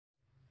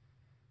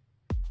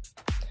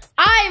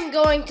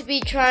I'm going to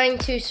be trying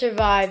to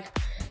survive.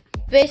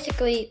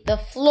 Basically, the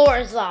floor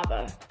is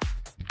lava.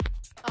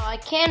 I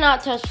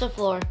cannot touch the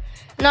floor.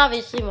 And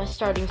obviously my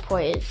starting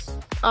point is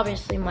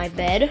obviously my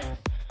bed,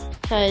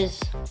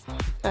 because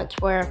that's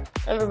where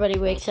everybody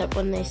wakes up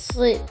when they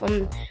sleep,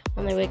 when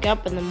they wake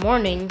up in the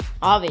morning,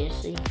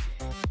 obviously.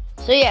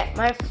 So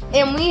yeah,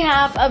 and we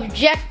have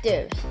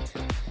objectives.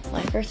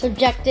 My first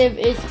objective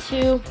is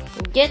to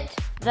get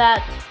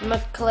that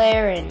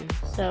McLaren.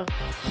 So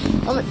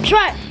I'm gonna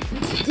try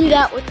to do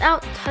that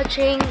without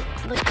touching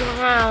the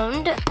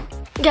ground.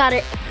 Got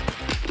it.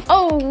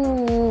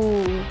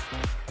 Oh,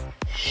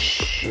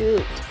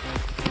 shoot.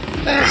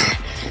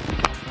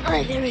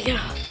 Alright, there we go.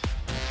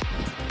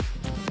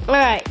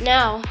 Alright,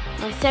 now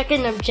my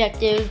second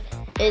objective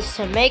is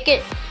to make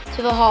it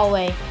to the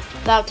hallway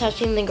without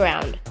touching the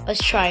ground.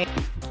 Let's try it.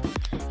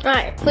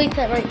 Alright, place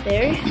that right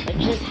there. I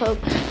just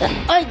hope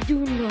that I do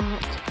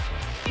not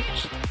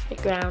touch the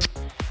ground.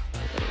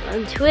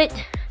 Run to it.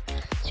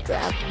 Let's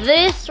grab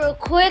this real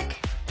quick.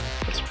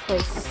 Let's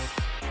place.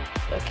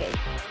 Okay.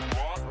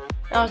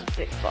 That was a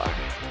bit far.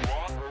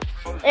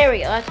 There we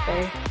go, that's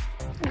better.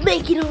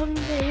 Make it on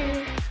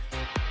there.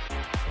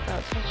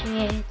 Not touching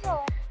it.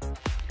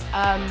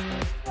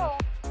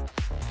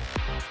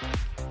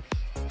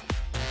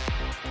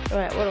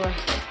 Alright, what do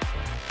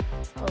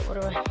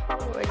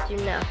I do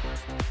now?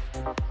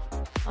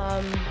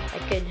 I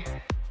could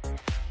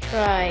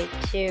try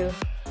to,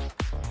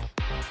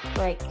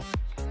 like,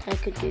 I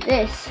could do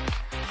this.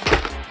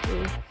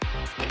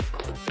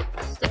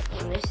 Step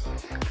on this.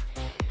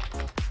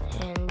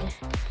 And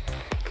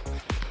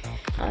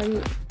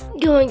I'm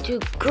going to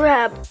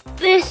grab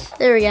this.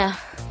 There we go.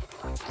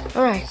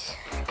 Alright.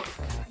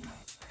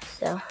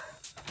 So,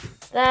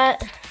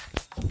 that.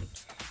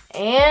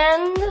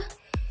 And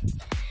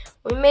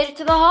we made it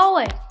to the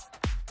hallway.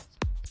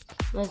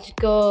 Let's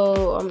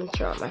go. I'm gonna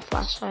turn on my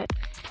flashlight.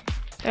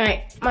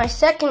 Alright, my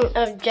second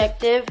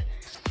objective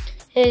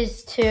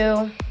is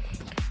to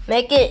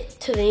make it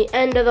to the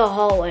end of the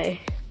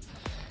hallway.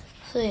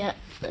 So yeah,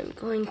 I'm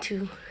going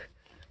to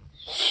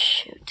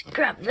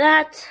grab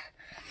that.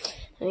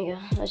 There we go.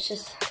 Let's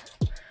just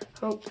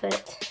hope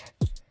that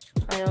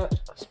I don't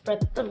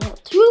spread them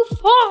out too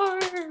far.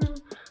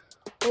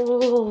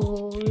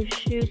 Oh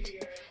shoot.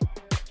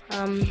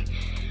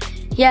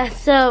 Yeah,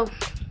 so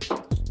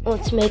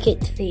let's make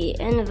it to the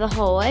end of the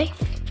hallway.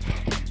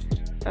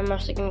 I'm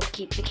also gonna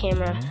keep the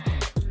camera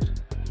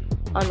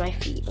on my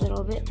feet a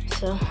little bit,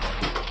 so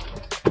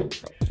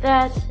like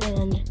that,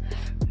 and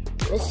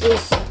this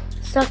is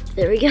stuff.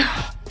 There we go.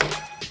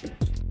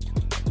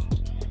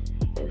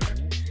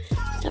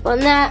 Step on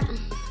that,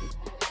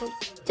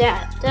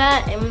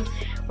 that, and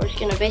we're just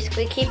gonna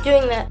basically keep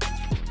doing that.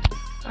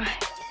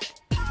 Alright,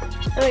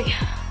 there we go.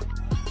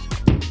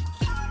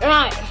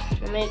 Alright,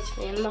 I made it to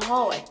the end of the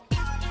hallway.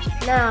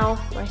 Now,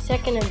 my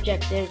second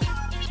objective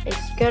is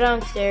to go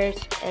downstairs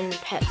and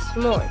pet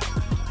s'mores.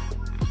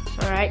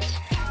 Alright,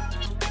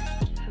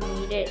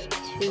 need it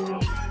to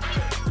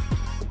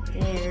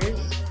stairs.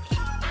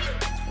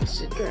 Let's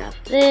just grab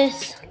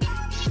this,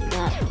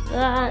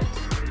 that.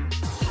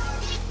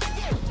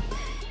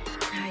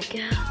 There we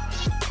go.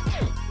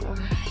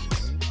 Alright.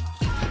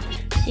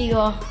 See you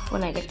all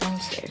when I get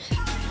downstairs.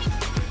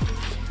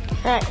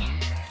 Alright.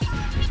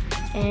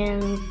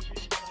 And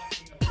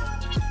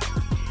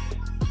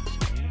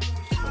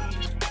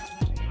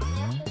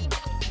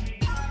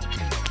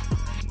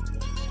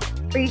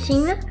are you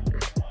seeing that?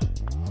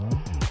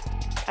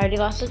 I already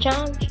lost the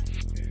challenge.